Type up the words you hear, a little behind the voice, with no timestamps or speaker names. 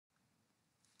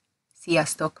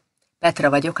Sziasztok! Petra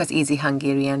vagyok az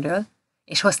Hungarianről,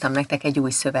 és hoztam nektek egy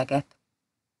új szöveget.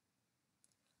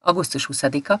 Augusztus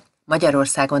 20-a,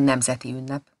 Magyarországon nemzeti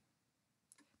ünnep.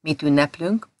 Mit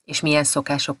ünneplünk, és milyen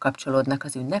szokások kapcsolódnak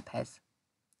az ünnephez?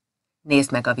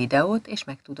 Nézd meg a videót, és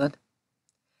megtudod.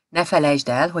 Ne felejtsd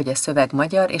el, hogy a szöveg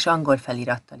magyar és angol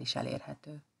felirattal is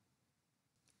elérhető.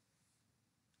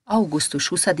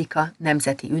 Augusztus 20-a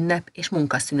nemzeti ünnep és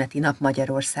munkaszüneti nap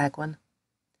Magyarországon.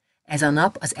 Ez a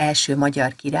nap az első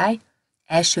magyar király,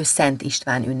 első Szent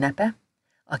István ünnepe,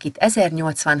 akit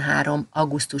 1083.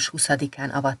 augusztus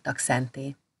 20-án avattak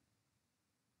szentté.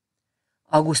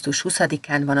 Augusztus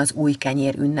 20-án van az új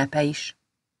kenyér ünnepe is.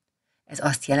 Ez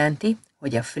azt jelenti,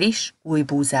 hogy a friss, új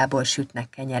búzából sütnek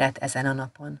kenyeret ezen a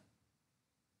napon.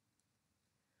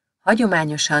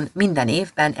 Hagyományosan minden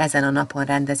évben ezen a napon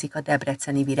rendezik a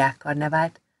debreceni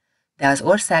virágkarnevált, de az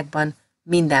országban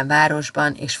minden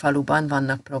városban és faluban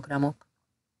vannak programok.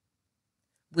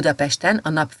 Budapesten a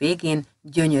nap végén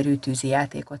gyönyörű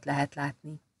tűzijátékot lehet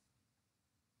látni.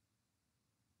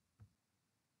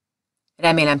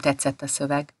 Remélem tetszett a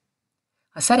szöveg.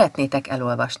 Ha szeretnétek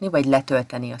elolvasni vagy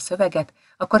letölteni a szöveget,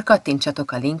 akkor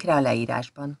kattintsatok a linkre a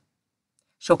leírásban.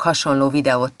 Sok hasonló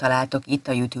videót találtok itt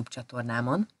a YouTube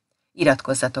csatornámon.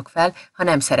 Iratkozzatok fel, ha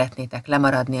nem szeretnétek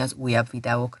lemaradni az újabb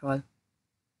videókról.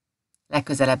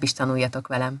 Legközelebb is tanuljatok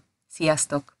velem.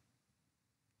 Sziasztok!